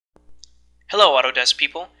Hello Autodesk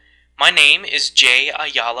people, my name is Jay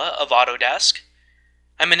Ayala of Autodesk.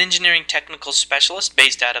 I'm an engineering technical specialist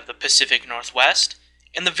based out of the Pacific Northwest,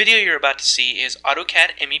 and the video you're about to see is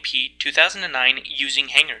AutoCAD MEP 2009 using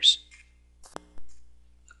hangars.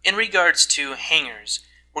 In regards to hangars,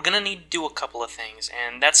 we're going to need to do a couple of things,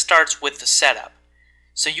 and that starts with the setup.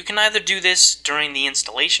 So you can either do this during the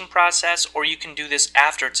installation process or you can do this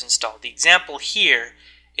after it's installed. The example here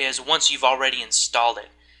is once you've already installed it.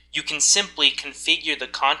 You can simply configure the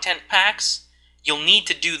content packs. You'll need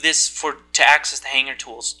to do this to access the Hangar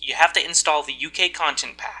tools. You have to install the UK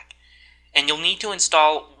content pack, and you'll need to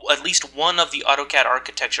install at least one of the AutoCAD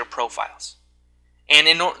architecture profiles. And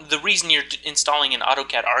the reason you're installing an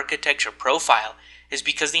AutoCAD architecture profile is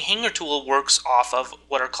because the Hangar tool works off of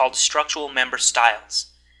what are called structural member styles.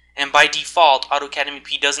 And by default, AutoCAD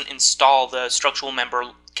MEP doesn't install the structural member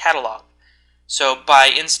catalog. So by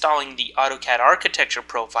installing the AutoCAD architecture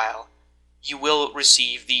profile, you will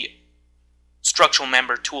receive the structural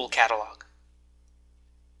member tool catalog.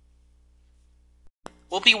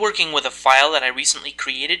 We'll be working with a file that I recently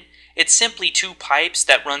created. It's simply two pipes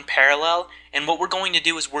that run parallel, and what we're going to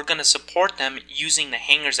do is we're going to support them using the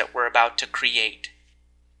hangars that we're about to create.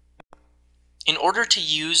 In order to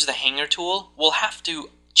use the Hangar tool, we'll have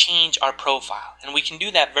to change our profile, and we can do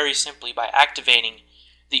that very simply by activating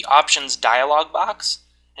the Options dialog box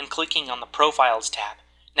and clicking on the Profiles tab.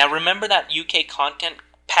 Now remember that UK content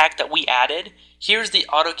pack that we added? Here's the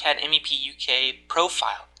AutoCAD MEP UK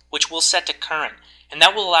profile, which we'll set to current, and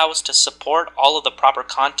that will allow us to support all of the proper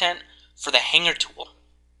content for the Hangar tool.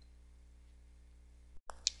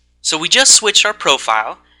 So we just switched our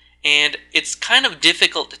profile, and it's kind of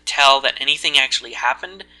difficult to tell that anything actually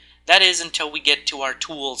happened. That is until we get to our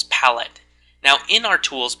Tools palette. Now in our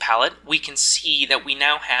Tools palette, we can see that we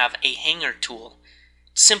now have a Hangar tool.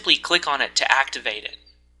 Simply click on it to activate it.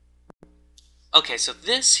 Okay, so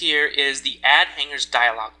this here is the Add Hangars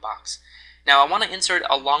dialog box. Now I want to insert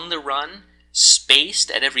along the run,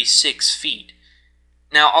 spaced at every 6 feet.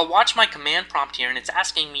 Now I'll watch my command prompt here, and it's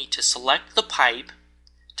asking me to select the pipe,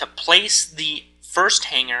 to place the first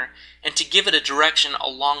hanger, and to give it a direction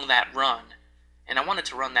along that run. And I want it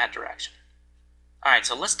to run that direction. Alright,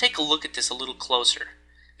 so let's take a look at this a little closer,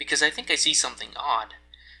 because I think I see something odd.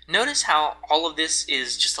 Notice how all of this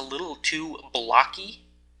is just a little too blocky?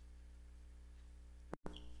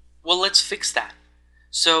 Well, let's fix that.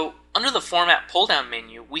 So, under the Format pull-down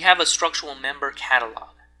menu, we have a structural member catalog.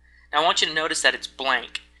 Now I want you to notice that it's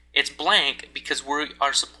blank. It's blank because we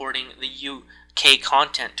are supporting the UK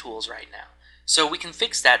content tools right now. So we can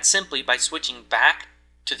fix that simply by switching back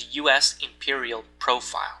to the US Imperial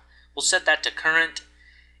profile. We'll set that to current,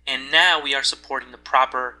 and now we are supporting the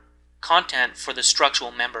proper content for the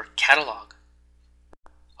structural member catalog.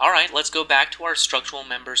 Alright, let's go back to our structural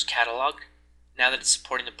members catalog now that it's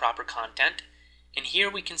supporting the proper content. And here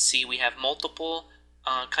we can see we have multiple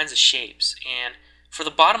kinds of shapes, and for the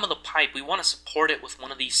bottom of the pipe we want to support it with one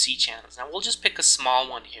of these C-channels. Now we'll just pick a small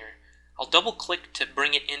one here. I'll double click to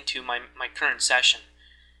bring it into my current session.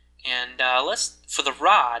 And for the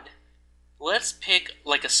rod, let's pick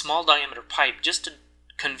like a small diameter pipe just to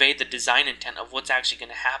convey the design intent of what's actually going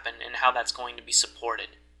to happen and how that's going to be supported.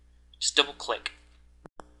 Just double click.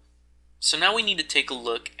 So now we need to take a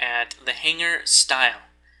look at the Hangar Style.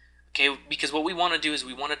 Okay, because what we want to do is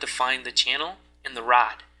we want to define the channel and the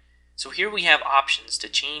rod. So here we have options to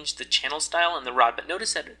change the channel style and the rod, but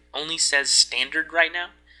notice that it only says standard right now.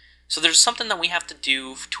 So there's something that we have to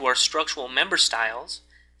do to our structural member styles,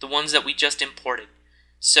 the ones that we just imported.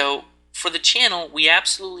 So for the channel, we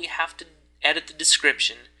absolutely have to edit the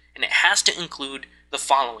description, and it has to include the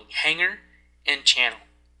following: hanger and channel.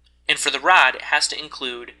 And for the rod, it has to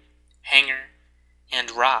include hanger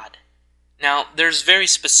and rod. Now, there's very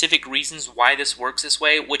specific reasons why this works this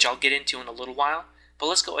way, which I'll get into in a little while, but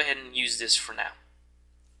let's go ahead and use this for now.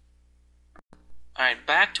 Alright,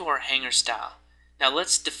 back to our Hangar style. Now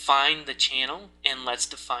let's define the channel and let's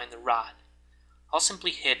define the rod. I'll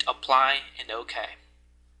simply hit apply and OK.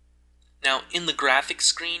 Now in the graphics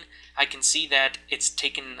screen, I can see that it's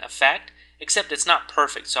taken effect, except it's not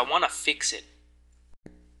perfect, so I want to fix it.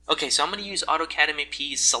 Okay, so I'm going to use AutoCAD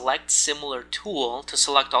MEP's Select Similar tool to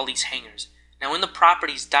select all these hangars. Now in the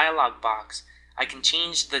Properties dialog box, I can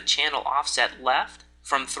change the channel offset left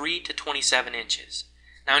from 3 to 27 inches.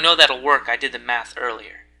 Now I know that'll work, I did the math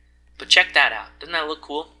earlier. But check that out, doesn't that look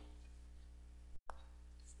cool?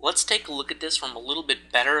 Let's take a look at this from a little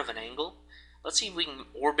bit better of an angle. Let's see if we can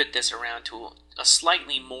orbit this around to a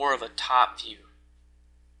slightly more of a top view.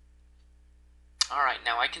 Alright,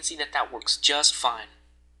 now I can see that that works just fine.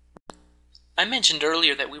 I mentioned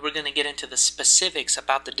earlier that we were going to get into the specifics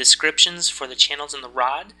about the descriptions for the channels in the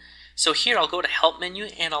rod. So here I'll go to Help menu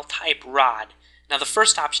and I'll type rod. Now the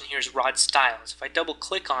first option here is rod styles. If I double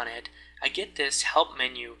click on it, I get this help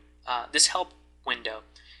menu, this help window.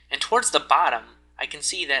 And towards the bottom, I can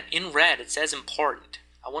see that in red it says important.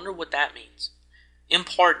 I wonder what that means.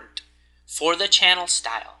 Important. For the channel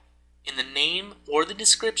style, in the name or the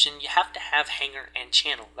description, you have to have hanger and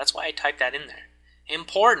channel. That's why I typed that in there.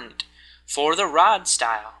 Important. For the rod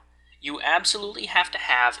style, you absolutely have to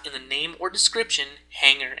have in the name or description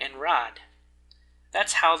hanger and rod.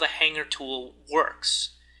 That's how the hanger tool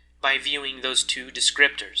works, by viewing those two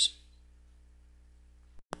descriptors.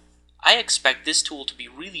 I expect this tool to be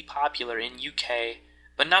really popular in UK,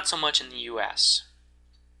 but not so much in the US.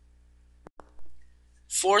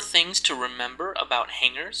 4 things to remember about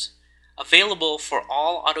hangers, available for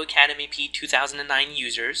all AutoCAD MEP 2009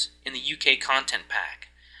 users in the UK Content Pack.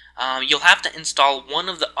 You'll have to install one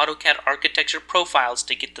of the AutoCAD architecture profiles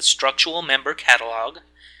to get the structural member catalog.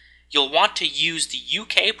 You'll want to use the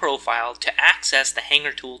UK profile to access the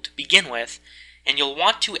hanger tool to begin with, and you'll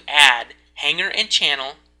want to add hanger and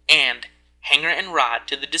channel and hanger and rod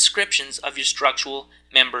to the descriptions of your structural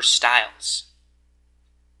member styles.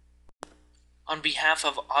 On behalf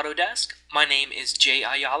of Autodesk, my name is Jay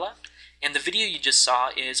Ayala, and the video you just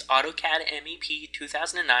saw is AutoCAD MEP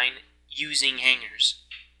 2009 using hangers.